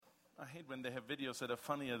I hate when they have videos that are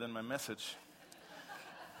funnier than my message.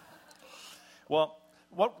 Well,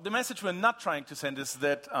 what the message we're not trying to send is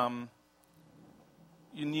that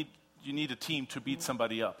you need a team to beat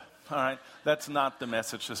somebody up. All right, that's not the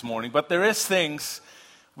message this morning. But there is things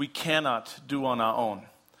we cannot do on our own,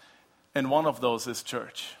 and one of those is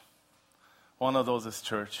church. One of those is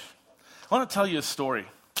church. I want to tell you a story.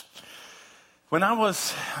 When I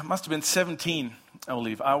must have been 17, I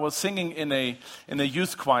believe, I was singing in a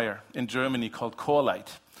youth choir in Germany called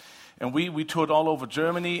Chorlight. And we toured all over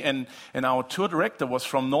Germany, and our tour director was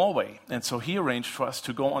from Norway. And so he arranged for us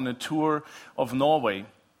to go on a tour of Norway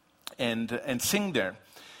and sing there.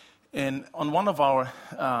 And on one of our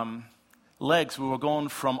legs, we were going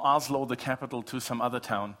from Oslo, the capital, to some other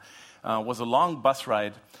town. It was a long bus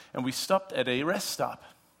ride, and we stopped at a rest stop.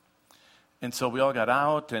 And so we all got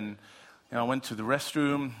out, and I went to the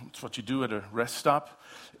restroom. It's what you do at a rest stop.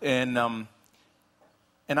 And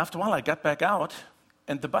after a while, I got back out,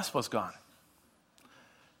 and the bus was gone.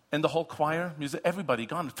 And the whole choir, music, everybody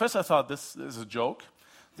gone. At first, I thought this is a joke.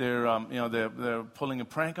 They're pulling a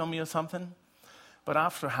prank on me or something. But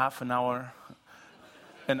after half an hour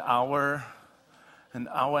and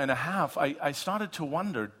a half, I started to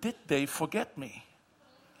wonder, did they forget me?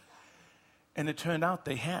 And it turned out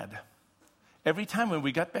they had. Every time when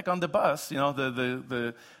we got back on the bus,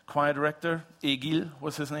 the choir director, Egil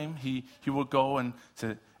was his name, he would go and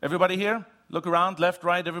say, everybody here? Look around, left,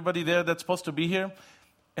 right, everybody there that's supposed to be here?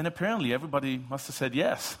 And apparently everybody must have said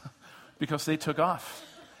yes, because they took off.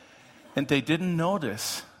 And they didn't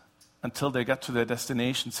notice until they got to their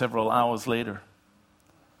destination several hours later.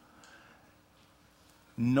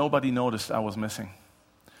 Nobody noticed I was missing,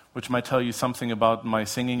 which might tell you something about my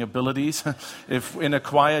singing abilities. If in a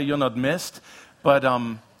choir you're not missed. But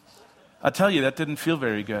I tell you, that didn't feel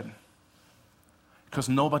very good, because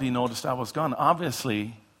nobody noticed I was gone.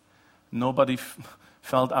 Obviously, nobody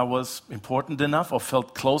felt I was important enough or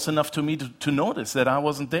felt close enough to me to notice that I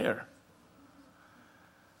wasn't there.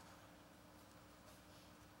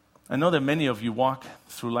 I know that many of you walk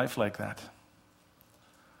through life like that,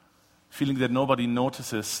 feeling that nobody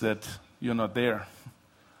notices that you're not there.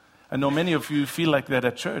 I know many of you feel like that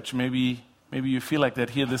at church. Maybe you feel like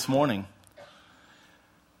that here this morning.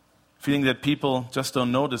 Feeling that people just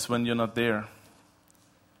don't notice when you're not there.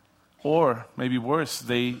 Or maybe worse,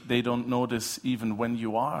 they don't notice even when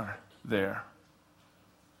you are there.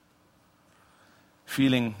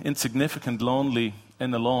 Feeling insignificant, lonely,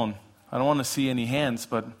 and alone. I don't want to see any hands,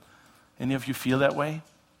 but any of you feel that way?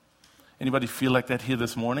 Anybody feel like that here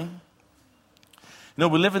this morning?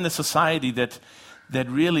 We live in a society that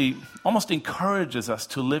really almost encourages us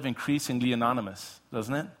to live increasingly anonymous,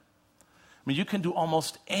 doesn't it? I mean, you can do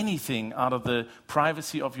almost anything out of the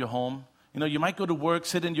privacy of your home. You might go to work,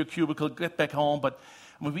 sit in your cubicle, get back home, but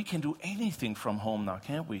we can do anything from home now,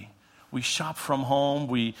 can't we? We shop from home,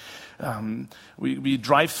 we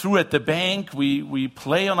drive through at the bank, we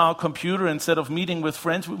play on our computer instead of meeting with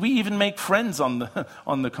friends. We even make friends on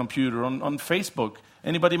the computer, on Facebook.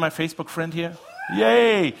 Anybody my Facebook friend here?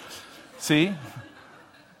 Yay! See?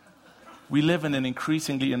 We live in an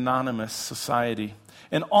increasingly anonymous society.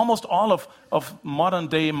 And almost all of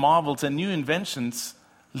modern-day marvels and new inventions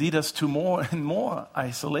lead us to more and more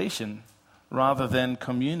isolation rather than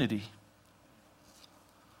community.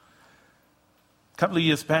 A couple of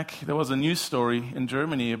years back, there was a news story in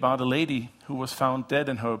Germany about a lady who was found dead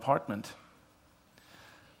in her apartment.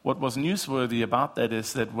 What was newsworthy about that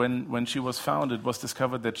is that when she was found, it was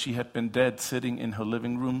discovered that she had been dead sitting in her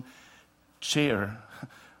living room chair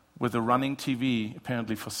with a running TV,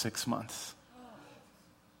 apparently for 6 months.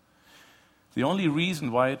 The only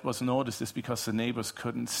reason why it was noticed is because the neighbors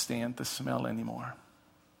couldn't stand the smell anymore.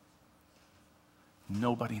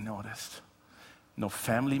 Nobody noticed. No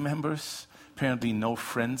family members. Apparently no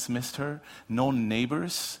friends missed her. No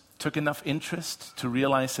neighbors took enough interest to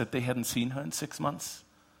realize that they hadn't seen her in 6 months.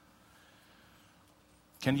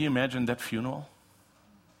 Can you imagine that funeral?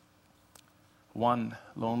 One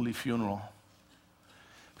lonely funeral.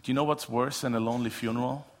 But you know what's worse than a lonely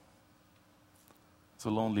funeral? It's a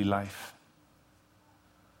lonely life.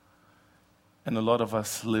 And a lot of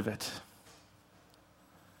us live it.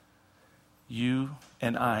 You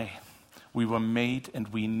and I, we were made and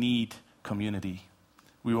we need community.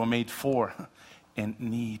 We were made for and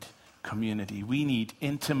need community. We need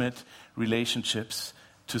intimate relationships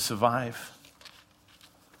to survive.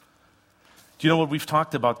 Do you know what? We've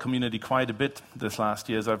talked about community quite a bit this last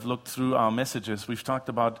year. As I've looked through our messages, we've talked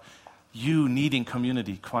about you needing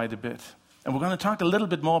community quite a bit. And we're going to talk a little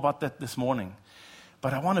bit more about that this morning.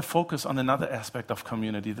 But I want to focus on another aspect of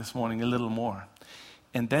community this morning a little more.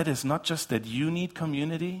 And that is not just that you need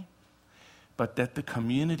community, but that the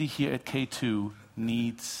community here at K2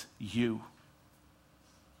 needs you.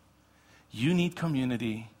 You need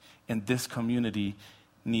community, and this community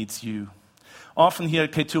needs you. Often here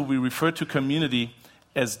at K2, we refer to community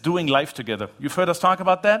as doing life together. You've heard us talk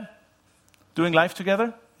about that? Doing life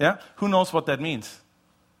together? Yeah? Who knows what that means?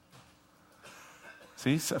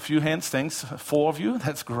 See, a few hands, thanks. 4 of you,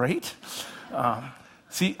 that's great.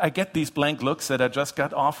 See, I get these blank looks that I just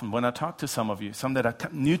got often when I talk to some of you, some that are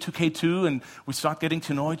new to K2, and we start getting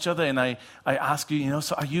to know each other, and I ask you,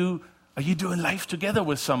 so are you doing life together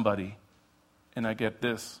with somebody? And I get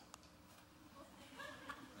this.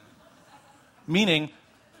 Meaning,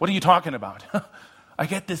 what are you talking about? I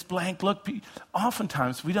get this blank look.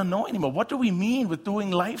 Oftentimes, we don't know anymore. What do we mean with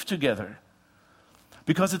doing life together?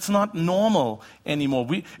 Because it's not normal anymore.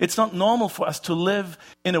 It's not normal for us to live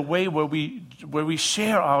in a way where we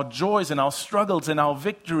share our joys and our struggles and our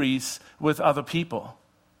victories with other people.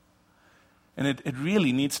 And it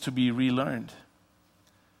really needs to be relearned.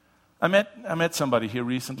 I met somebody here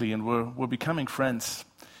recently, and we're becoming friends.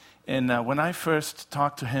 And when I first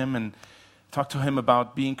talked to him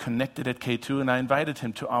about being connected at K2, and I invited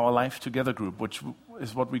him to our Life Together group, which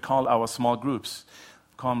is what we call our small groups.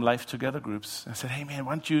 Call them Life Together groups. I said, hey man,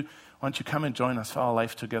 why don't you come and join us for our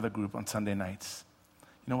Life Together group on Sunday nights?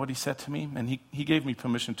 You know what he said to me? And he gave me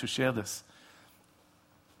permission to share this.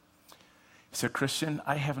 He said, Christian,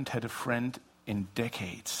 I haven't had a friend in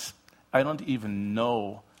decades. I don't even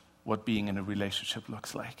know what being in a relationship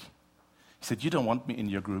looks like. He said, you don't want me in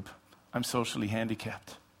your group. I'm socially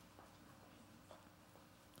handicapped.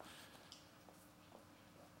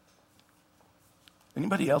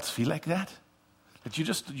 Anybody else feel like that? That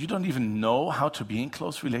you don't even know how to be in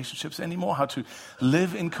close relationships anymore, how to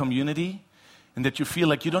live in community, and that you feel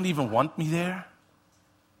like you don't even want me there?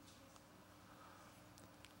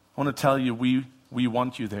 I want to tell you, we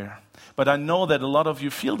want you there. But I know that a lot of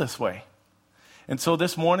you feel this way. And so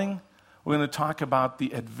this morning, we're going to talk about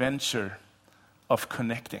the adventure of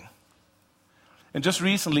connecting. And just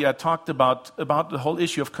recently, I talked about the whole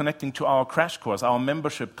issue of connecting to our crash course, our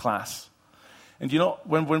membership class. And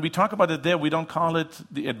when we talk about it there, we don't call it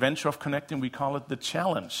the adventure of connecting, we call it the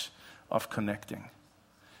challenge of connecting.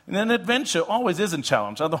 And an adventure always is a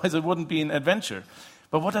challenge, otherwise it wouldn't be an adventure.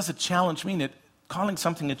 But what does a challenge mean? Calling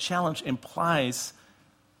something a challenge implies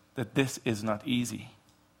that this is not easy.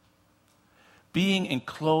 Being in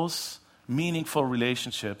close, meaningful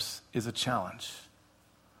relationships is a challenge.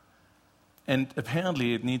 And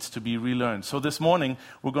apparently it needs to be relearned. So this morning,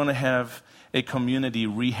 we're going to have a community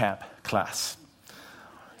rehab class.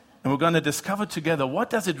 And we're going to discover together,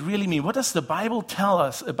 what does it really mean? What does the Bible tell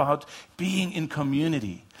us about being in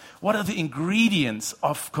community? What are the ingredients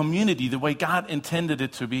of community, the way God intended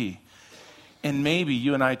it to be? And maybe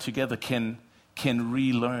you and I together can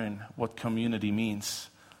relearn what community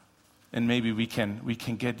means. And maybe we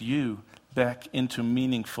can get you back into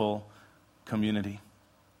meaningful community.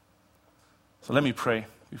 So let me pray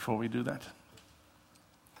before we do that.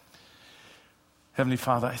 Heavenly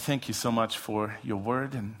Father, I thank you so much for your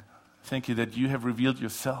word, and thank you that you have revealed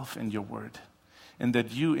yourself in your word, and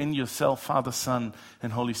that you in yourself, Father, Son,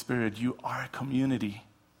 and Holy Spirit, you are a community.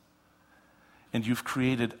 And you've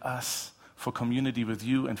created us for community with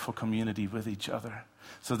you and for community with each other,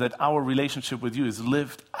 so that our relationship with you is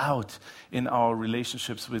lived out in our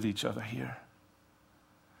relationships with each other here.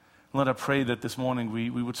 Lord, I pray that this morning we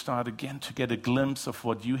would start again to get a glimpse of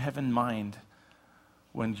what you have in mind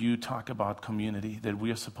when you talk about community that we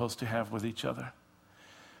are supposed to have with each other.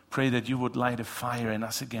 Pray that you would light a fire in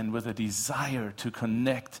us again with a desire to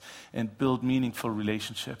connect and build meaningful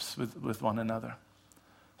relationships with one another.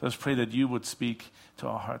 So let's pray that you would speak to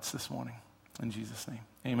our hearts this morning. In Jesus' name,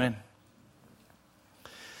 amen.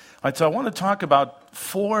 All right, so I want to talk about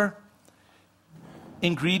 4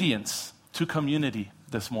 ingredients to community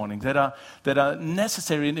this morning that are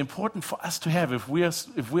necessary and important for us to have if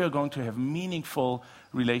we are going to have meaningful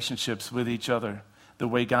relationships with each other the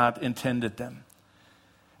way God intended them.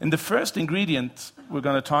 And the first ingredient we're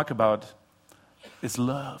going to talk about is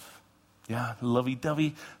love. Yeah,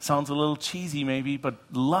 lovey-dovey sounds a little cheesy maybe, but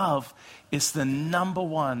love is the number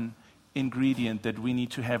one ingredient that we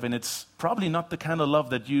need to have. And it's probably not the kind of love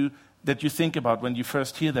that you think about when you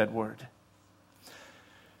first hear that word.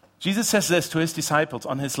 Jesus says this to his disciples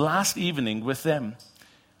on his last evening with them.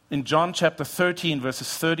 In John chapter 13,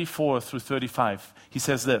 verses 34 through 35, he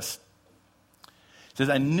says this. He says,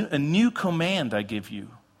 a new command I give you,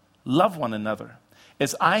 love one another.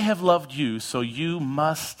 As I have loved you, so you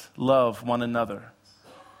must love one another.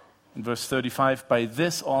 In verse 35, by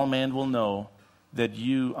this all men will know that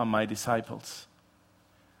you are my disciples,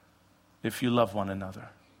 if you love one another.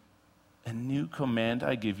 a new command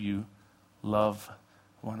I give you, love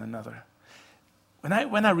one another. When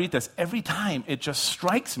I read this, every time it just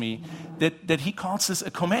strikes me that he calls this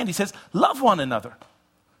a command. He says, love one another.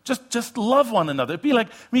 Just love one another. It'd be like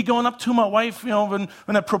me going up to my wife, when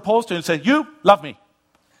I propose to her and say, you love me.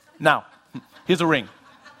 Now, here's a ring.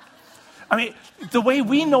 I mean, the way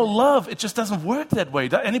we know love, it just doesn't work that way.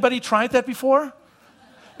 Anybody tried that before?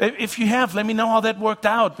 If you have, let me know how that worked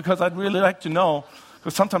out, because I'd really like to know.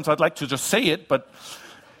 Because sometimes I'd like to just say it, but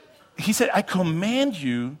he said, I command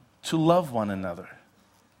you to love one another.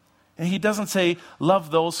 And he doesn't say, love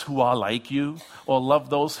those who are like you, or love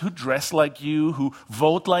those who dress like you, who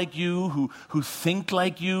vote like you, who think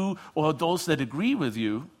like you, or those that agree with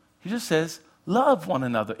you. He just says, love one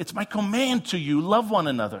another. It's my command to you, love one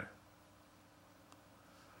another.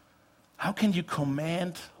 How can you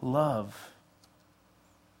command love?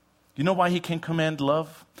 You know why he can command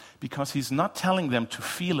love? Because he's not telling them to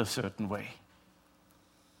feel a certain way.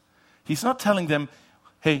 He's not telling them,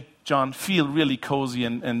 hey, John, feel really cozy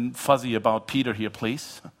and fuzzy about Peter here,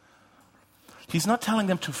 please. He's not telling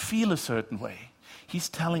them to feel a certain way. He's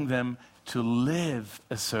telling them to live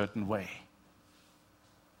a certain way.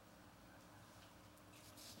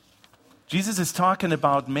 Jesus is talking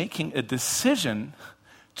about making a decision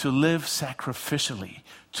to live sacrificially,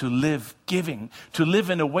 to live giving, to live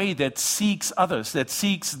in a way that seeks others, that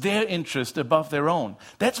seeks their interest above their own.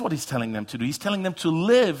 That's what he's telling them to do. He's telling them to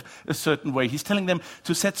live a certain way. He's telling them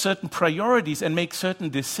to set certain priorities and make certain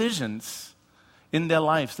decisions in their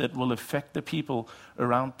lives that will affect the people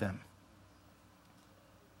around them.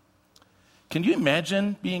 Can you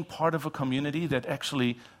imagine being part of a community that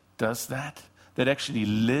actually does that actually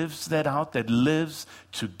lives that out, that lives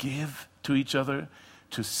to give to each other,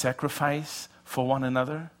 to sacrifice for one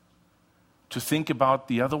another, to think about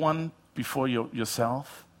the other one before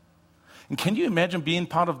yourself? And can you imagine being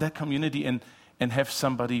part of that community and have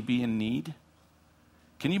somebody be in need?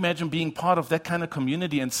 Can you imagine being part of that kind of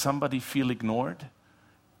community and somebody feel ignored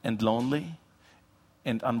and lonely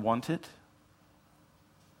and unwanted?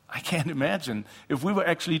 I can't imagine, if we were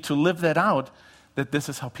actually to live that out, that this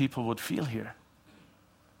is how people would feel here.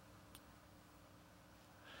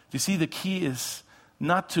 You see, the key is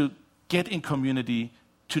not to get in community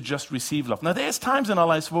to just receive love. Now, there's times in our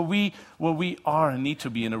lives where we are and need to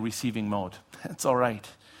be in a receiving mode. That's all right.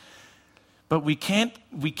 But we can't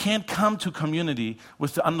come to community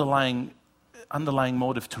with the underlying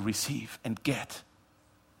motive to receive and get.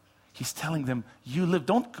 He's telling them, you live,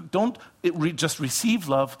 don't just receive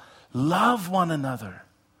love, love one another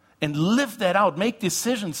and live that out. Make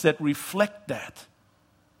decisions that reflect that.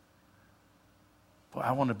 Boy,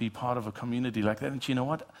 I want to be part of a community like that. And you know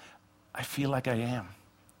what? I feel like I am.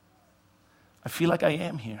 I feel like I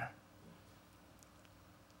am here.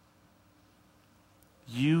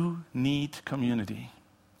 You need community.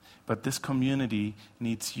 But this community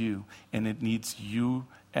needs you. And it needs you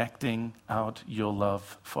acting out your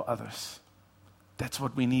love for others. That's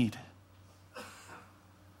what we need.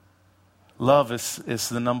 Love is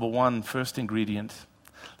the number one, first ingredient.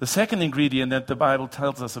 The second ingredient that the Bible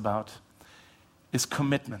tells us about is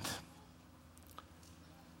commitment.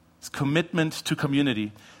 It's commitment to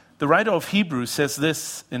community. The writer of Hebrews says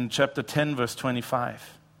this in chapter 10, verse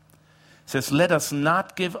 25. It says, let us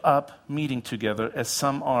not give up meeting together as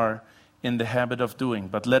some are in the habit of doing,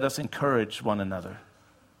 but let us encourage one another.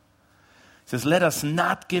 It says, let us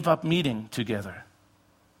not give up meeting together.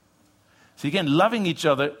 So again, loving each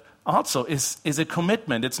other also is a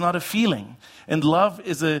commitment. It's not a feeling. And love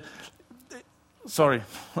is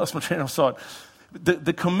lost my train of thought.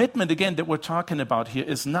 The commitment, again, that we're talking about here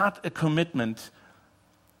is not a commitment.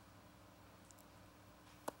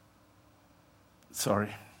 Sorry,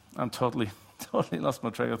 I'm totally lost my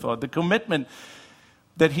train of thought. The commitment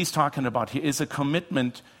that he's talking about here is a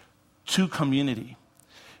commitment to community.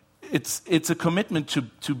 It's a commitment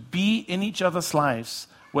to be in each other's lives,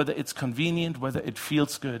 whether it's convenient, whether it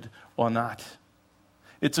feels good or not.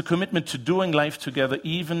 It's a commitment to doing life together,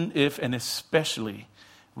 even if and especially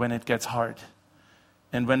when it gets hard.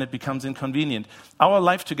 And when it becomes inconvenient. Our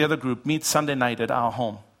Life Together group meets Sunday night at our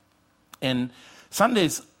home. And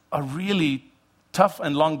Sundays are really tough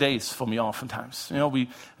and long days for me oftentimes.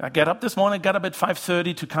 I get up this morning, got up at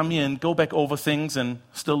 5:30 to come here and go back over things and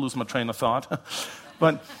still lose my train of thought.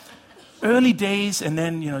 But early days, and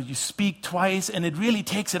then you speak twice and it really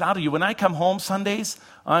takes it out of you. When I come home Sundays,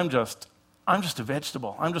 I'm just a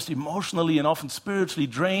vegetable. I'm just emotionally and often spiritually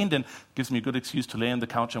drained, and gives me a good excuse to lay on the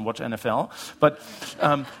couch and watch NFL.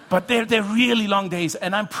 But they're really long days,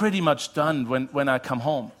 and I'm pretty much done when I come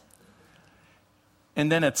home.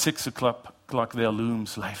 And then at 6 o'clock o'clock there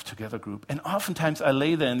looms Life Together group. And oftentimes I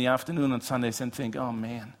lay there in the afternoon on Sundays and think, oh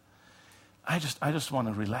man, I just want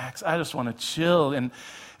to relax. I just want to chill and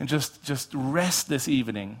just rest this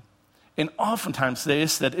evening. And oftentimes there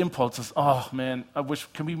is that impulse of, oh man,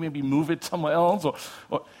 can we maybe move it somewhere else?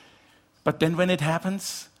 But then when it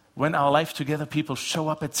happens, when our Life Together people show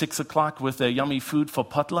up at 6 o'clock with their yummy food for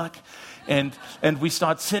potluck, and we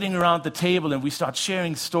start sitting around the table and we start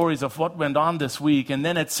sharing stories of what went on this week. And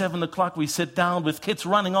then at 7 o'clock we sit down with kids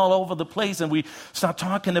running all over the place and we start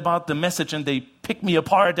talking about the message, and they pick me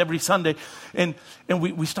apart every Sunday. And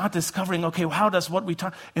we start discovering, okay, well, how does what we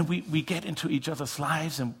talk, and we get into each other's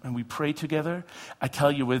lives and we pray together. I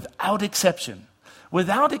tell you, without exception,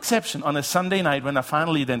 on a Sunday night when I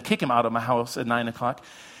finally then kick him out of my house at 9 o'clock,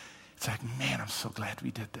 it's like, man, I'm so glad we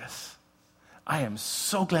did this. I am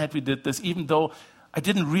so glad we did this, even though I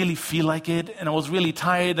didn't really feel like it, and I was really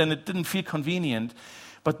tired, and it didn't feel convenient.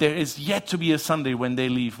 But there is yet to be a Sunday when they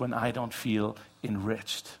leave when I don't feel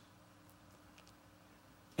enriched.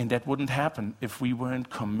 And that wouldn't happen if we weren't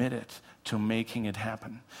committed to making it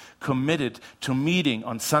happen. Committed to meeting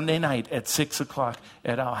on Sunday night at 6 o'clock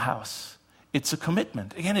at our house. It's a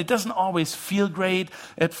commitment. Again, it doesn't always feel great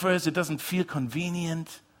at first. It doesn't feel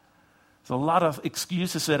convenient. There's a lot of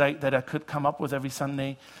excuses that I could come up with every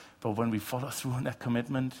Sunday, but when we follow through on that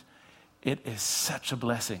commitment, it is such a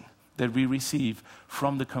blessing that we receive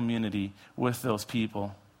from the community with those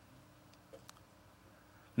people.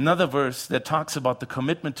 Another verse that talks about the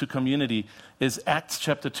commitment to community is Acts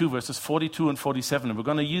chapter 2, verses 42 and 47. And we're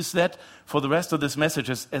going to use that for the rest of this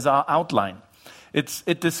message as our outline.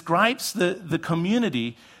 It describes the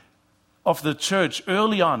community of the church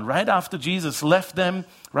early on, right after Jesus left them,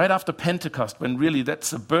 right after Pentecost, when really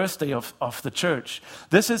that's the birthday of the church.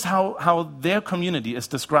 This is how their community is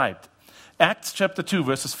described. Acts chapter 2,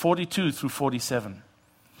 verses 42 through 47.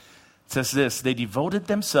 It says this: they devoted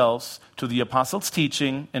themselves to the apostles'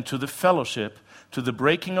 teaching and to the fellowship, to the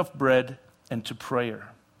breaking of bread and to prayer.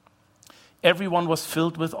 Everyone was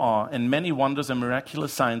filled with awe, and many wonders and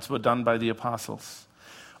miraculous signs were done by the apostles.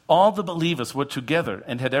 All the believers were together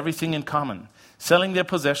and had everything in common, selling their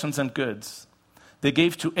possessions and goods. They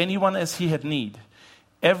gave to anyone as he had need.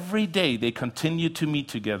 Every day they continued to meet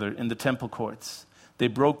together in the temple courts. They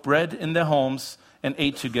broke bread in their homes and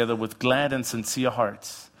ate together with glad and sincere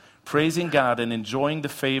hearts, praising God and enjoying the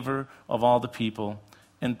favor of all the people.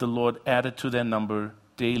 And the Lord added to their number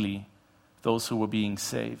daily those who were being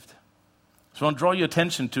saved. So I want to draw your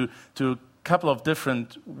attention to a couple of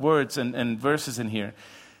different words and verses in here.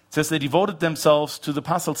 It says they devoted themselves to the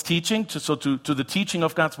apostles' teaching, to the teaching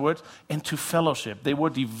of God's word, and to fellowship. They were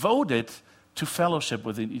devoted to fellowship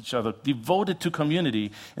with each other, devoted to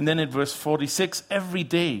community. And then in verse 46, every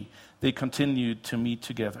day they continued to meet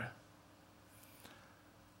together.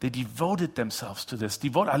 They devoted themselves to this.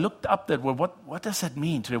 I looked up that word. What does that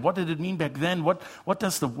mean today? What did it mean back then? What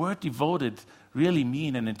does the word devoted really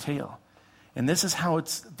mean and entail? And this is how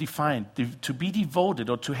it's defined. To be devoted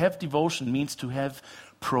or to have devotion means to have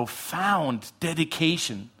profound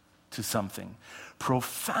dedication to something.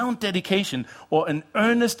 Profound dedication or an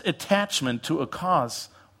earnest attachment to a cause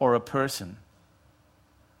or a person.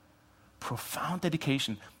 Profound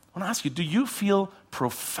dedication. I want to ask you, do you feel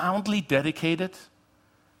profoundly dedicated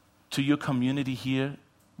to your community here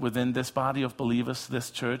within this body of believers,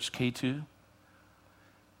 this church, K2?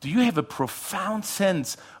 Do you have a profound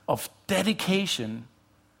sense of dedication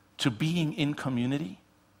to being in community?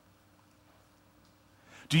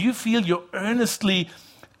 Do you feel you're earnestly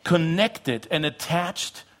connected and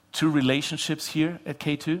attached to relationships here at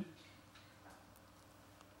K2?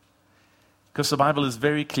 Because the Bible is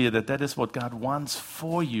very clear that is what God wants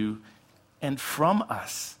for you and from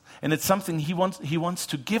us. And it's something He wants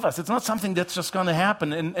to give us. It's not something that's just going to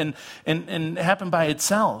happen and happen by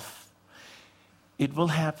itself. It will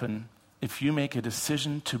happen if you make a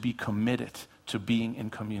decision to be committed to being in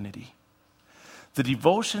community. The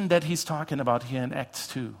devotion that he's talking about here in Acts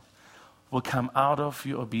 2 will come out of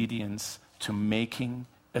your obedience to making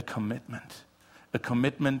a commitment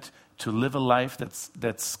to live a life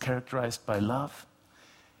that's characterized by love,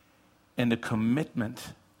 and a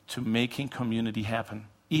commitment to making community happen,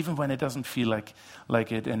 even when it doesn't feel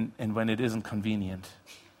like it and when it isn't convenient.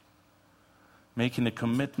 Making a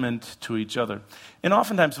commitment to each other. And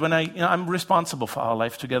oftentimes when I'm responsible for our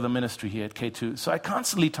Life Together ministry here at K2, so I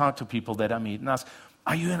constantly talk to people that I meet and ask,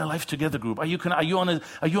 are you in a Life Together group? Are you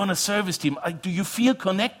on a service team? Do you feel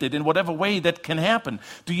connected in whatever way that can happen?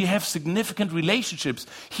 Do you have significant relationships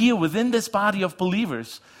here within this body of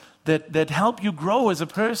believers that help you grow as a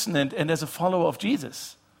person and as a follower of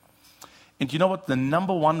Jesus? And you know what the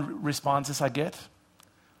number one responses I get?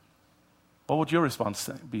 What would your response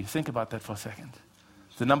be? Think about that for a second.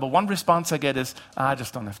 The number one response I get is, I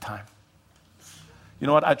just don't have time. You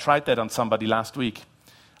know what? I tried that on somebody last week.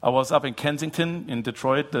 I was up in Kensington, in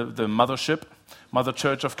Detroit, the mother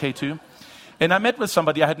church of K2. And I met with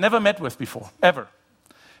somebody I had never met with before, ever.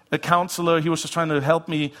 A counselor. He was just trying to help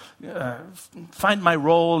me find my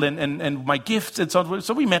role and my gifts and so on.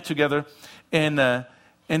 So we met together. And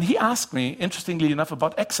he asked me, interestingly enough,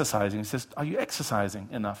 about exercising. He says, are you exercising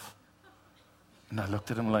enough? And I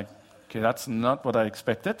looked at him like, okay, that's not what I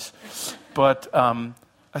expected. But I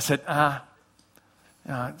said, I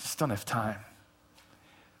just don't have time.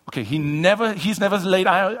 Okay, he's never laid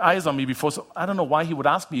eyes on me before, so I don't know why he would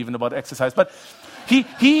ask me even about exercise. But he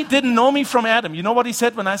didn't know me from Adam. You know what he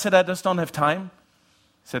said when I said I just don't have time?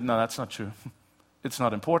 He said, no, that's not true. It's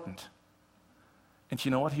not important. And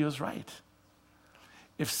you know what? He was right.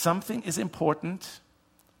 If something is important,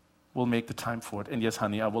 we'll make the time for it. And yes,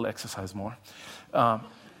 honey, I will exercise more. I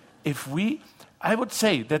would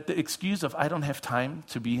say that the excuse of I don't have time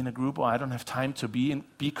to be in a group or I don't have time to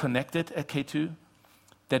be connected at K2,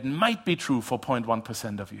 that might be true for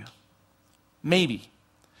 0.1% of you. Maybe.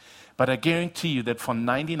 But I guarantee you that for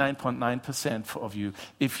 99.9% of you,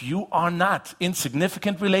 if you are not in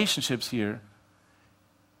significant relationships here,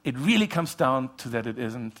 it really comes down to that it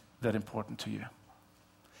isn't that important to you.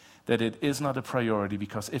 That it is not a priority,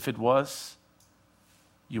 because if it was,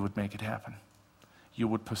 you would make it happen. You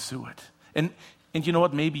would pursue it. And you know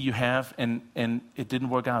what? Maybe you have, and it didn't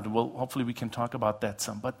work out. Well, hopefully we can talk about that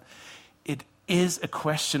some. But it is a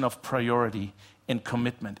question of priority and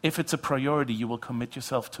commitment. If it's a priority, you will commit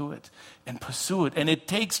yourself to it and pursue it. And it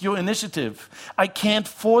takes your initiative. I can't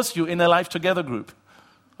force you in a Life Together group.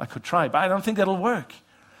 I could try, but I don't think that'll work.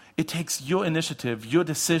 It takes your initiative, your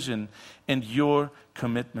decision, and your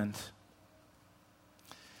commitment.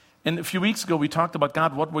 And a few weeks ago, we talked about,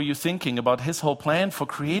 God, what were you thinking about His whole plan for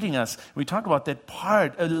creating us? We talked about that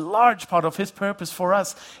part, a large part of His purpose for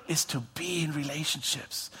us is to be in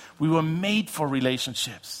relationships. We were made for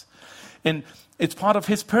relationships. And it's part of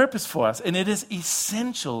His purpose for us. And it is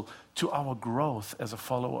essential to our growth as a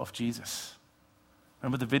follower of Jesus.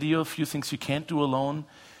 Remember the video, a few things you can't do alone?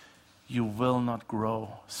 You will not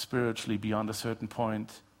grow spiritually beyond a certain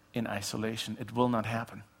point in isolation. It will not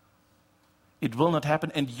happen. It will not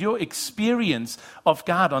happen. And your experience of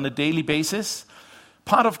God on a daily basis,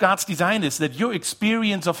 part of God's design is that your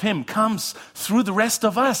experience of Him comes through the rest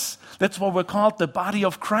of us. That's why we're called the body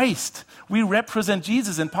of Christ. We represent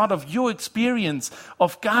Jesus, and part of your experience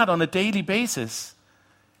of God on a daily basis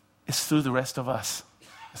is through the rest of us.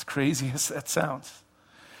 As crazy as that sounds.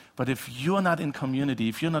 But if you're not in community,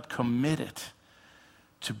 if you're not committed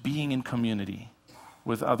to being in community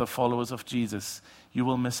with other followers of Jesus, you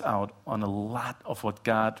will miss out on a lot of what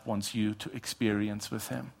God wants you to experience with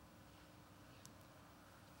Him.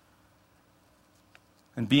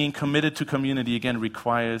 And being committed to community, again,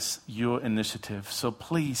 requires your initiative. So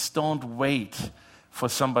please don't wait for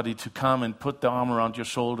somebody to come and put the arm around your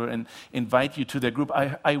shoulder and invite you to their group.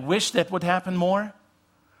 I wish that would happen more,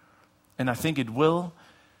 and I think it will.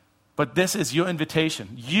 But this is your invitation.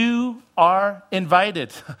 You are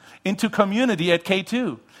invited into community at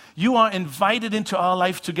K2. You are invited into our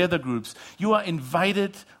Life Together groups. You are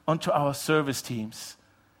invited onto our service teams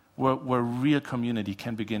where real community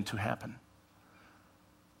can begin to happen.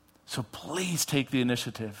 So please take the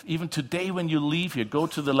initiative. Even today when you leave here, go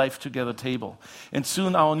to the Life Together table. And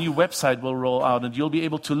soon our new website will roll out and you'll be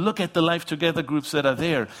able to look at the Life Together groups that are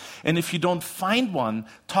there. And if you don't find one,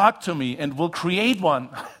 talk to me and we'll create one.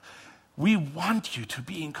 We want you to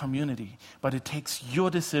be in community, but it takes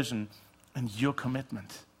your decision and your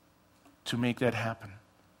commitment to make that happen.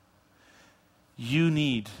 You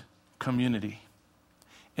need community,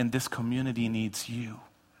 and this community needs you.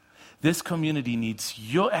 This community needs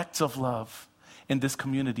your acts of love, and this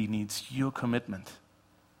community needs your commitment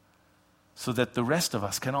so that the rest of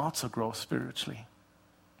us can also grow spiritually.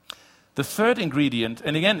 The third ingredient,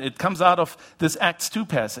 and again, it comes out of this Acts 2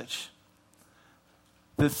 passage.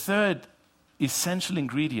 The third essential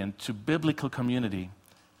ingredient to biblical community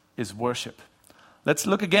is worship. Let's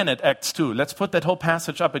look again at Acts 2. Let's put that whole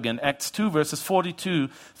passage up again. Acts 2, verses 42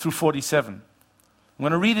 through 47. I'm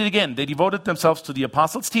going to read it again. They devoted themselves to the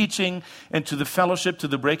apostles' teaching and to the fellowship, to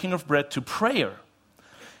the breaking of bread, to prayer.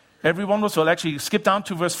 Everyone was, well, actually, skip down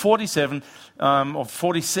to verse 47 or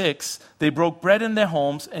 46. They broke bread in their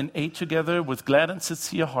homes and ate together with glad and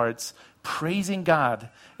sincere hearts, praising God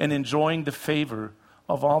and enjoying the favor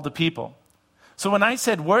of all the people. So when I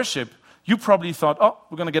said worship, you probably thought, oh,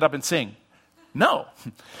 we're going to get up and sing. No.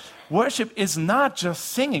 worship is not just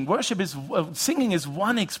singing. Singing is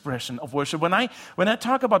one expression of worship. When I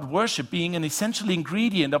talk about worship being an essential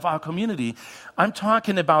ingredient of our community, I'm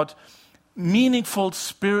talking about meaningful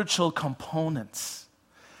spiritual components.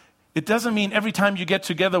 It doesn't mean every time you get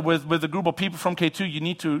together with a group of people from K2, you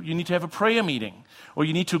need to have a prayer meeting, or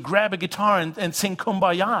you need to grab a guitar and sing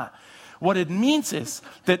Kumbaya. What it means is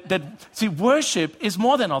that worship is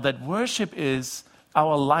more than all that. Worship is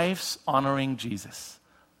our lives honoring Jesus.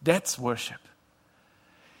 That's worship.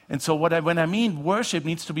 And so when I mean worship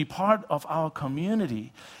needs to be part of our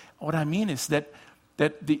community, what I mean is that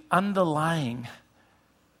the underlying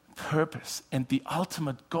purpose and the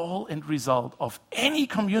ultimate goal and result of any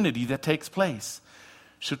community that takes place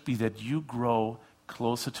should be that you grow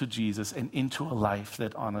closer to Jesus and into a life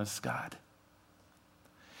that honors God.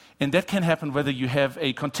 And that can happen whether you have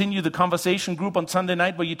a continue the conversation group on Sunday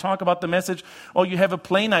night where you talk about the message, or you have a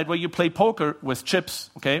play night where you play poker with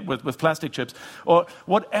chips, okay, with plastic chips, or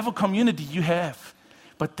whatever community you have.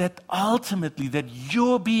 But that ultimately that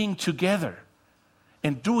your being together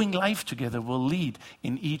and doing life together will lead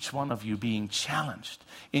in each one of you being challenged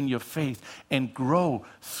in your faith and grow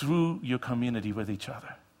through your community with each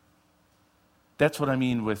other. That's what I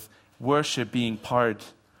mean with worship being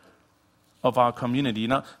part of our community.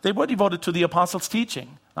 Now, they were devoted to the apostles'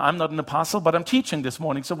 teaching. Now, I'm not an apostle, but I'm teaching this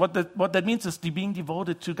morning. So what that means is being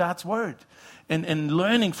devoted to God's word and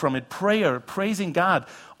learning from it, prayer, praising God.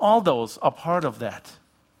 All those are part of that.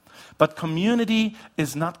 But community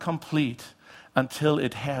is not complete until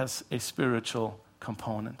it has a spiritual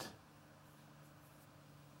component.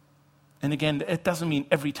 And again, it doesn't mean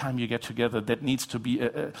every time you get together that needs to be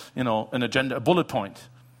an agenda, a bullet point.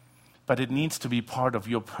 But it needs to be part of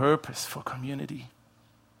your purpose for community.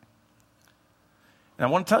 And I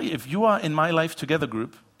want to tell you, if you are in my Life Together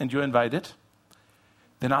group and you're invited,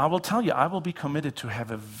 then I will tell you, I will be committed to have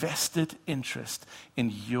a vested interest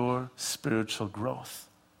in your spiritual growth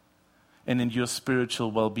and in your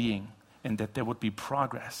spiritual well-being, and that there would be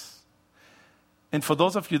progress. And for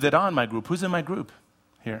those of you that are in my group, who's in my group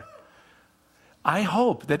here? I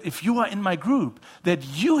hope that if you are in my group, that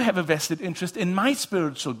you have a vested interest in my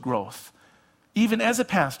spiritual growth. Even as a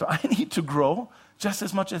pastor, I need to grow just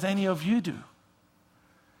as much as any of you do.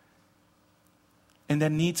 And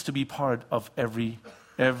that needs to be part of every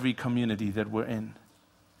community that we're in.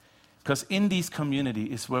 Because in these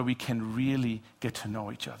communities is where we can really get to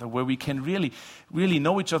know each other, where we can really, really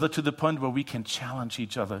know each other to the point where we can challenge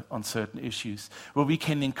each other on certain issues, where we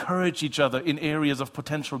can encourage each other in areas of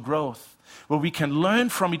potential growth, where we can learn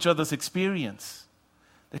from each other's experience.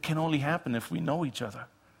 That can only happen if we know each other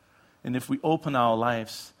and if we open our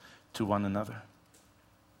lives to one another.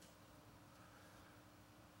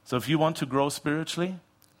 So if you want to grow spiritually,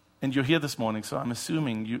 and you're here this morning, so I'm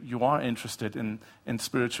assuming you are interested in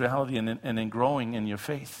spirituality and in growing in your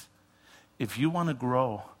faith. If you want to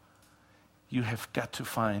grow, you have got to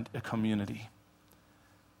find a community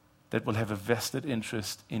that will have a vested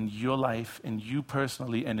interest in your life, in you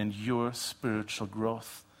personally, and in your spiritual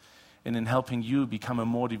growth, and in helping you become a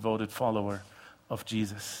more devoted follower of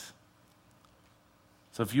Jesus.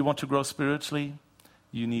 So if you want to grow spiritually,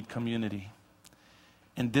 you need community.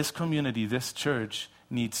 And this community, this church,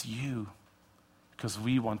 needs you because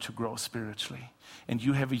we want to grow spiritually. And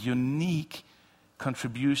you have a unique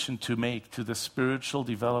contribution to make to the spiritual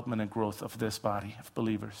development and growth of this body of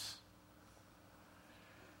believers.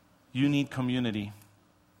 You need community,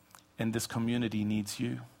 and this community needs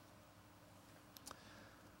you.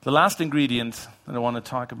 The last ingredient that I want to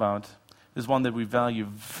talk about is one that we value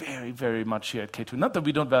very, very much here at K2. Not that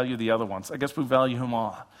we don't value the other ones. I guess we value them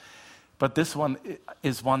all. But this one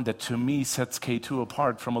is one that, to me, sets K2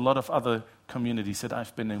 apart from a lot of other communities that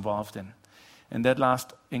I've been involved in. And that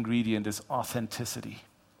last ingredient is authenticity.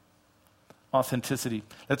 Authenticity.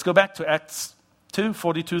 Let's go back to Acts 2,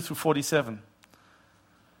 42 through 47.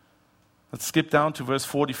 Let's skip down to verse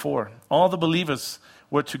 44. All the believers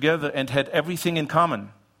were together and had everything in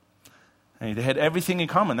common. And they had everything in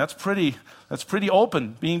common. That's pretty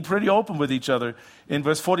open, being pretty open with each other. In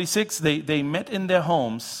verse 46, they met in their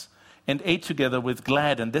homes and ate together with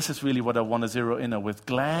glad, and this is really what I want to zero in on, with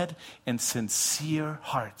glad and sincere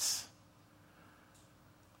hearts.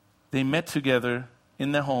 They met together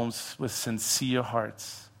in their homes with sincere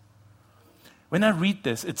hearts. When I read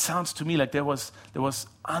this, it sounds to me like there was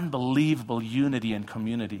unbelievable unity and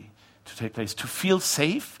community to take place. To feel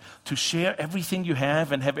safe, to share everything you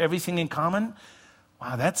have and have everything in common.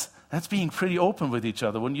 Wow, that's being pretty open with each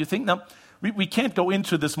other. When you think, now, we can't go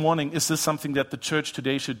into this morning, is this something that the church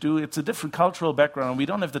today should do? It's a different cultural background. We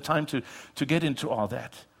don't have the time to get into all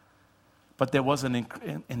that. but there was an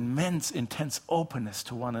immense, intense openness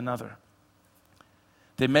to one another.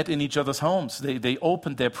 They met in each other's homes. They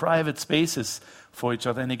opened their private spaces for each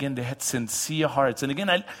other. And again, they had sincere hearts. And again,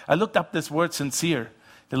 I looked up this word sincere,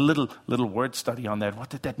 a little word study on that. What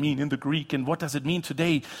did that mean in the Greek, and what does it mean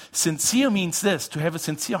today? Sincere means this. To have a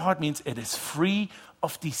sincere heart means it is free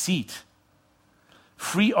of deceit,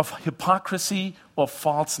 free of hypocrisy or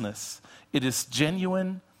falseness. It is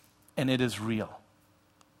genuine and it is real.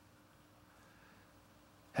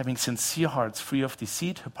 Having sincere hearts, free of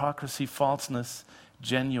deceit, hypocrisy, falseness,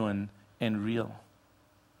 genuine and real.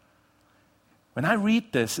 When I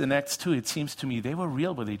read this in Acts 2, it seems to me they were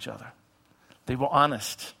real with each other. They were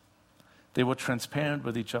honest. They were transparent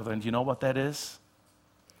with each other. And you know what that is?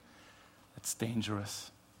 It's dangerous.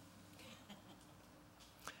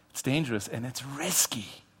 It's dangerous and it's risky.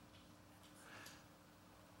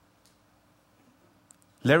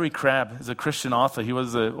 Larry Crabb is a Christian author. He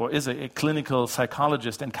was is a clinical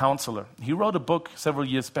psychologist and counselor. He wrote a book several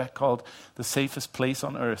years back called The Safest Place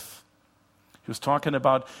on Earth. He was talking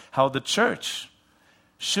about how the church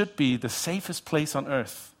should be the safest place on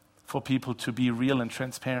earth for people to be real and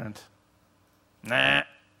transparent. That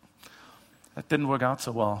didn't work out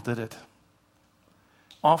so well, did it?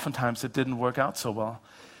 Oftentimes it didn't work out so well.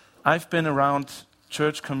 I've been around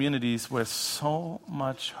church communities where so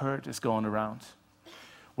much hurt is going around,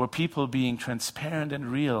 where people being transparent and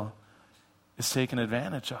real is taken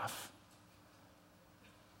advantage of.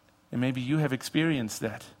 And maybe you have experienced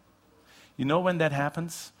that. You know when that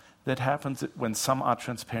happens? That happens when some are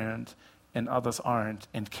transparent and others aren't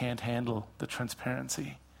and can't handle the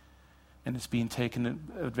transparency. And it's being taken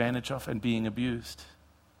advantage of and being abused.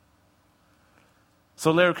 So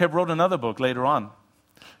Larry Crabb wrote another book later on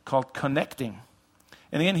called Connecting.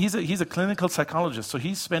 And again, he's a clinical psychologist, so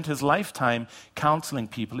he spent his lifetime counseling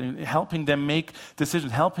people, helping them make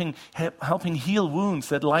decisions, helping heal wounds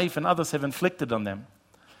that life and others have inflicted on them.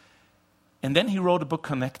 And then he wrote a book,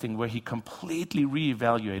 Connecting, where he completely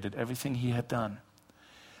reevaluated everything he had done.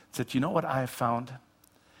 He said, you know what I have found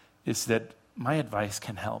is that my advice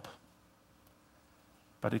can help,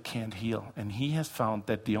 but it can't heal. And he has found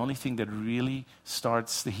that the only thing that really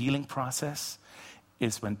starts the healing process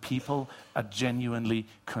is when people are genuinely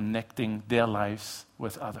connecting their lives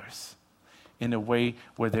with others in a way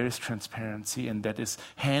where there is transparency and that is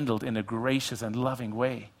handled in a gracious and loving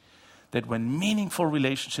way. That when meaningful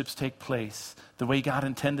relationships take place, the way God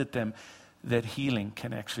intended them, that healing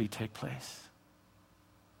can actually take place.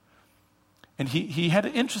 And he had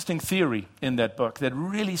an interesting theory in that book that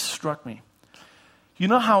really struck me. You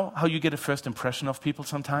know how you get a first impression of people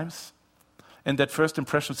sometimes? And that first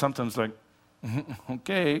impression sometimes like,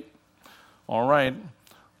 okay, all right,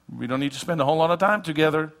 we don't need to spend a whole lot of time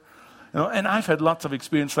together. You know, and I've had lots of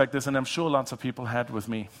experience like this, and I'm sure lots of people had with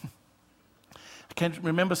me. I can't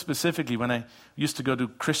remember specifically when I used to go to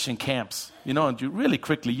Christian camps, and you really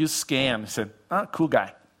quickly, you scan, you said, cool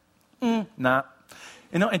guy. Nah.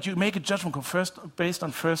 And you make a judgment based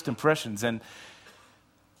on first impressions, and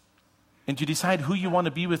you decide who you want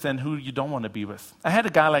to be with and who you don't want to be with. I had a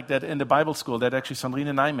guy like that in the Bible school that actually Sandrine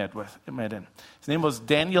and I met in. His name was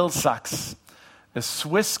Daniel Sachs, a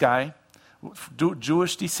Swiss guy,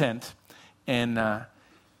 Jewish descent, and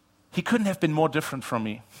he couldn't have been more different from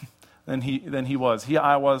me than he was. Here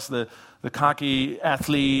I was the cocky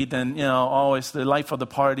athlete and always the life of the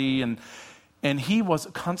party, and he was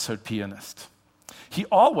a concert pianist. He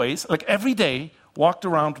always, like every day, walked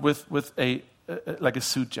around with a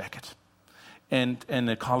suit jacket and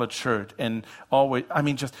a collared shirt, and always,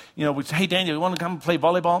 just, we'd say, hey, Daniel, you want to come play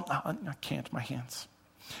volleyball? I can't, my hands.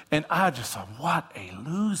 And I just thought, what a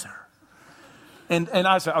loser. And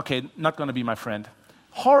I said, okay, not going to be my friend.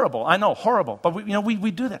 Horrible, I know, horrible. But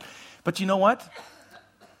we do that. But you know what?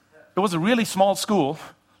 It was a really small school.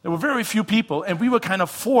 There were very few people, and we were kind of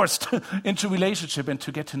forced into relationship and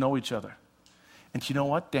to get to know each other. And you know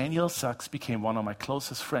what? Daniel Sachs became one of my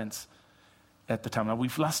closest friends at the time. Now,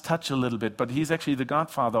 we've lost touch a little bit, but he's actually the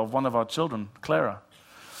godfather of one of our children, Clara.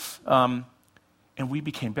 And we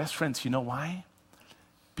became best friends. You know why?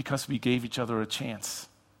 Because we gave each other a chance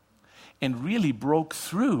and really broke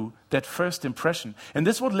through that first impression. And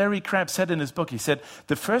this is what Larry Crabb said in his book. He said,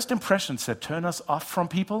 the first impressions that turn us off from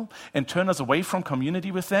people and turn us away from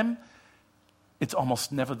community with them, it's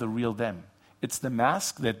almost never the real them. It's the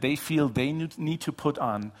mask that they feel they need to put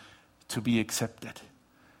on to be accepted.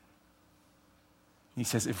 He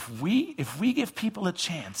says, if we give people a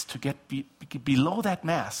chance to get below that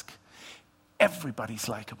mask, everybody's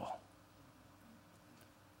likable.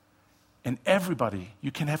 And everybody,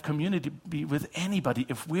 you can have community with anybody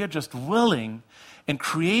if we're just willing and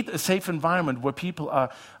create a safe environment where people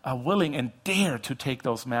are willing and dare to take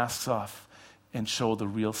those masks off and show the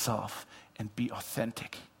real self and be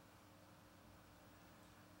authentic.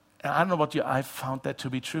 And I don't know about you, I've found that to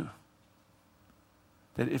be true.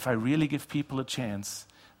 That if I really give people a chance,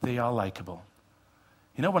 they are likable.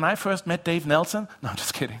 You know, when I first met Dave Nelson, no, I'm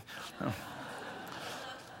just kidding. No.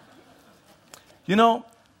 You know,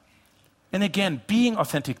 and again, being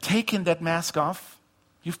authentic, taking that mask off,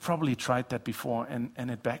 you've probably tried that before and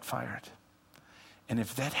it backfired. And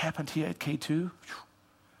if that happened here at K2,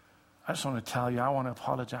 I just want to tell you, I want to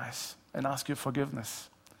apologize and ask your forgiveness.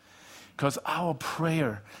 Because our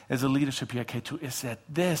prayer as a leadership here at K2 is that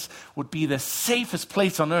this would be the safest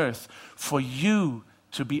place on earth for you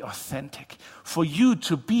to be authentic, for you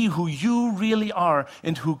to be who you really are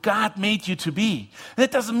and who God made you to be. And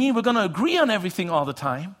that doesn't mean we're going to agree on everything all the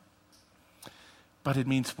time, but it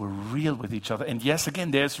means we're real with each other. And yes,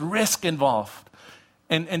 again, there's risk involved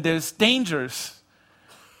and there's dangers,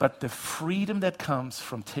 but the freedom that comes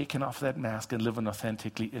from taking off that mask and living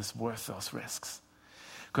authentically is worth those risks.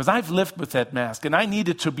 Because I've lived with that mask, and I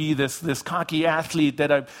needed to be this cocky athlete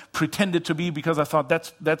that I pretended to be because I thought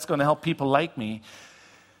that's going to help people like me.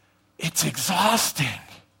 It's exhausting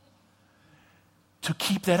to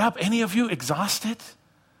keep that up. Any of you exhausted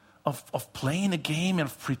of playing a game and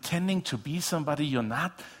of pretending to be somebody you're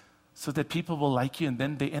not so that people will like you and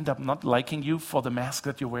then they end up not liking you for the mask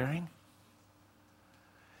that you're wearing?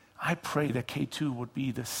 I pray that K2 would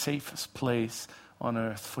be the safest place on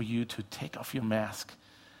earth for you to take off your mask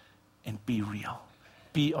and be real,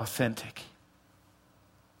 be authentic.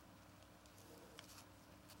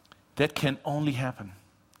 That can only happen.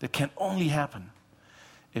 That can only happen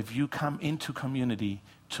if you come into community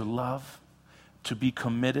to love, to be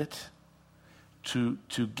committed, to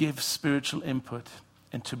give spiritual input,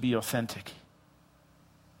 and to be authentic.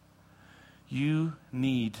 You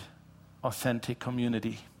need authentic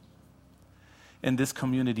community. And this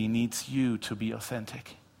community needs you to be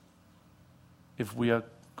authentic if we are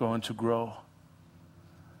going to grow.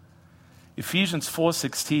 Ephesians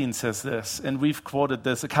 4:16 says this, and we've quoted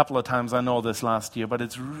this a couple of times, I know this last year, but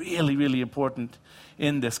it's really, really important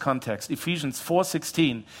in this context. Ephesians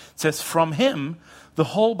 4:16 says, "From him, the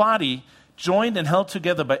whole body, joined and held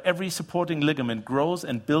together by every supporting ligament, grows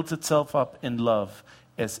and builds itself up in love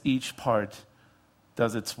as each part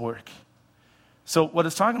does its work." So what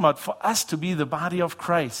it's talking about, for us to be the body of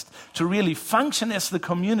Christ, to really function as the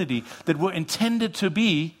community that we're intended to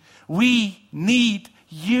be, we need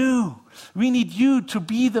you. We need you to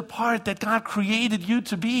be the part that God created you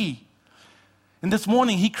to be. And this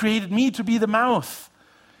morning, He created me to be the mouth.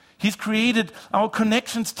 He's created our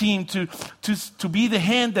connections team to be the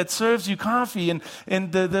hand that serves you coffee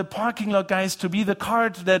and the parking lot guys to be the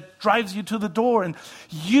cart that drives you to the door. And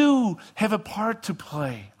you have a part to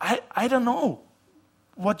play. I don't know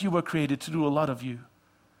what you were created to do, a lot of you.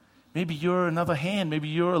 Maybe you're another hand. Maybe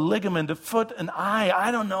you're a ligament, a foot, an eye.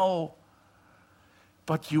 I don't know.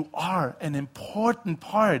 But you are an important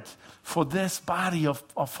part for this body of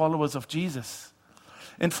followers of Jesus.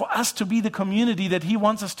 And for us to be the community that He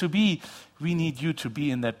wants us to be, we need you to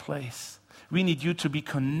be in that place. We need you to be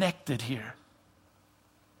connected here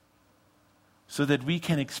so that we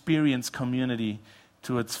can experience community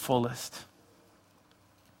to its fullest.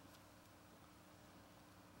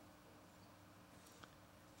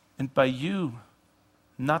 And by you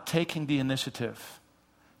not taking the initiative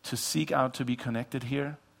to seek out to be connected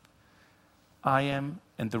here, I am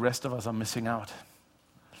and the rest of us are missing out.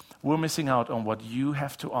 We're missing out on what you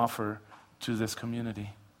have to offer to this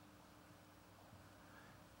community.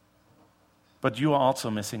 But you are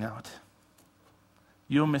also missing out.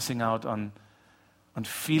 You're missing out on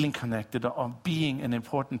feeling connected, on being an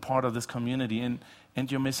important part of this community,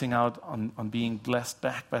 and you're missing out on being blessed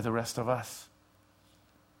back by the rest of us.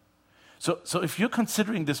 So if you're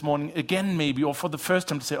considering this morning again maybe, or for the first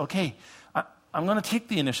time to say, okay, I'm going to take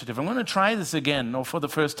the initiative, I'm going to try this again, or for the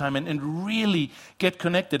first time, and really get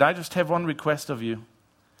connected, I just have one request of you.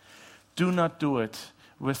 Do not do it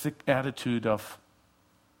with the attitude of,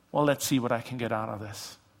 well, let's see what I can get out of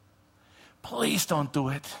this. Please don't do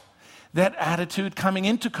it. That attitude, coming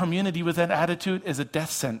into community with that attitude, is a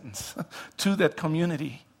death sentence to that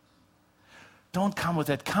community. Don't come with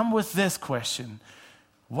that. Come with this question.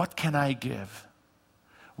 What can I give?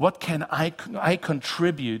 What can I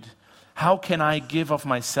contribute? How can I give of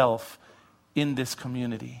myself in this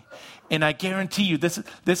community? And I guarantee you, this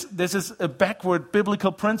is a backward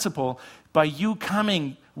biblical principle. By you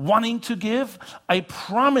coming, wanting to give, I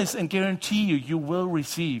promise and guarantee you, you will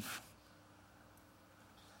receive.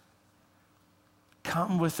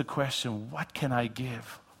 come with the question, what can I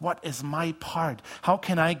give? What is my part? How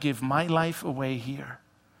can I give my life away here?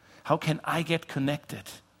 How can I get connected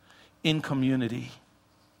in community?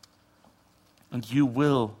 And you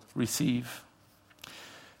will receive.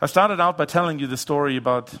 I started out by telling you the story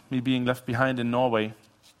about me being left behind in Norway.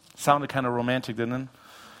 Sounded kind of romantic, didn't it?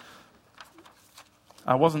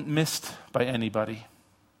 I wasn't missed by anybody.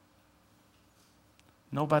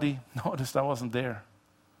 Nobody noticed I wasn't there.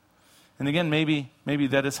 And again, maybe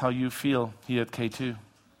that is how you feel here at K2.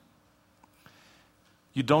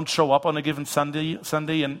 You don't show up on a given Sunday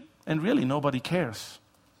and really nobody cares.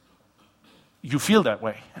 You feel that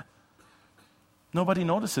way. Nobody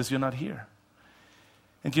notices you're not here.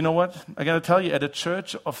 And you know what? I got to tell you, at a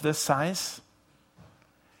church of this size,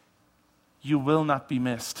 you will not be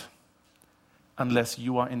missed unless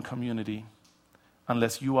you are in community,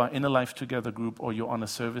 unless you are in a Life Together group or you're on a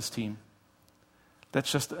service team. That's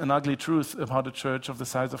just an ugly truth about a church of the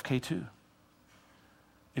size of K2.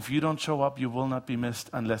 If you don't show up, you will not be missed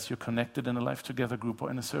unless you're connected in a Life Together group or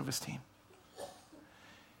in a service team.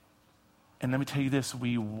 And let me tell you this,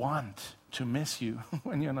 we want to miss you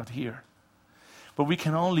when you're not here. But we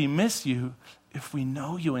can only miss you if we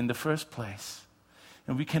know you in the first place.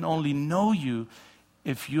 And we can only know you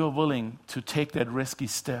if you're willing to take that risky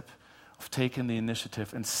step of taking the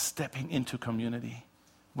initiative and stepping into community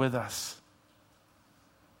with us.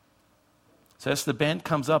 So as the band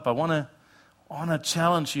comes up, I want to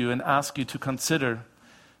challenge you and ask you to consider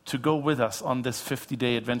to go with us on this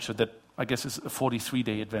 50-day adventure that I guess is a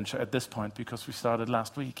 43-day adventure at this point because we started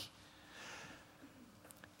last week.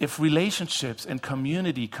 If relationships and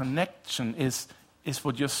community connection is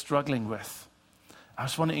what you're struggling with, I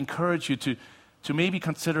just want to encourage you to maybe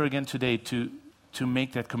consider again today to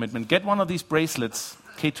make that commitment. Get one of these bracelets,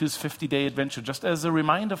 K2's 50-day adventure, just as a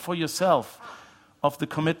reminder for yourself of the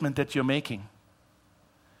commitment that you're making.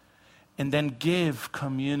 And then give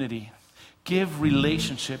community, give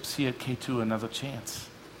relationships here at K2 another chance.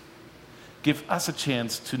 Give us a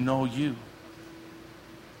chance to know you.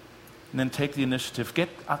 And then take the initiative.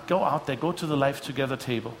 Go out there, go to the Life Together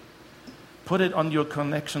table. Put it on your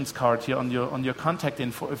connections card here, on your contact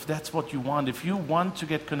info, if that's what you want. If you want to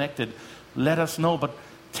get connected, let us know. But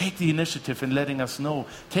take the initiative in letting us know.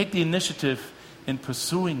 Take the initiative in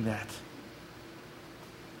pursuing that.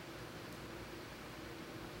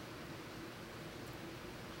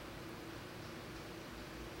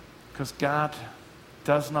 Because God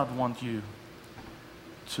does not want you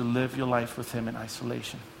to live your life with Him in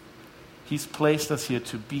isolation. He's placed us here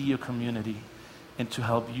to be your community and to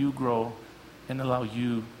help you grow and allow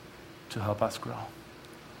you to help us grow.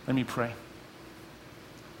 Let me pray.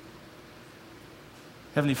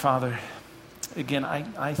 Heavenly Father, again,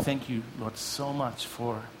 I thank you, Lord, so much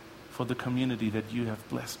for the community that you have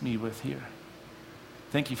blessed me with here.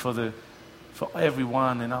 Thank you for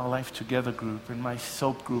everyone in our Life Together group, in my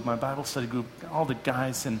SOAP group, my Bible study group, all the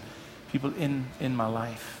guys and people in my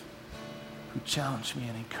life who challenge me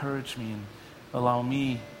and encourage me and allow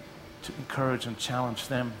me to encourage and challenge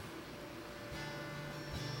them.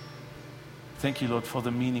 Thank you, Lord, for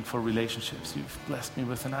the meaningful relationships you've blessed me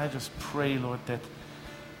with. And I just pray, Lord, that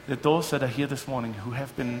those that are here this morning who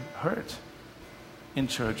have been hurt in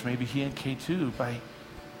church, maybe here in K2, by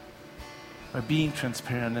being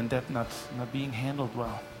transparent and that not being handled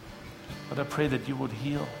well. But I pray that you would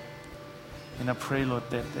heal. And I pray, Lord,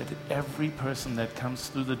 that every person that comes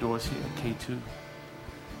through the doors here at K2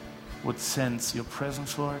 would sense your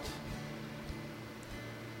presence, Lord,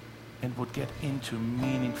 and would get into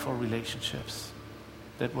meaningful relationships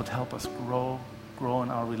that would help us grow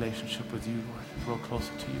in our relationship with you, Lord, grow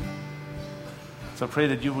closer to you. So I pray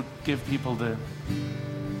that you would give people the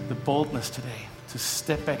boldness today to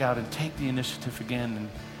step back out and take the initiative again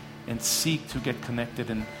and seek to get connected.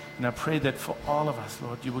 And I pray that for all of us,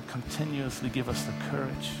 Lord, you would continuously give us the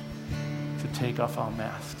courage to take off our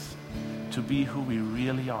masks, to be who we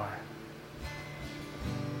really are,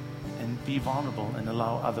 and be vulnerable and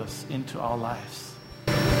allow others into our lives.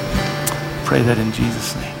 Pray that in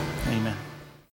Jesus' name. Amen.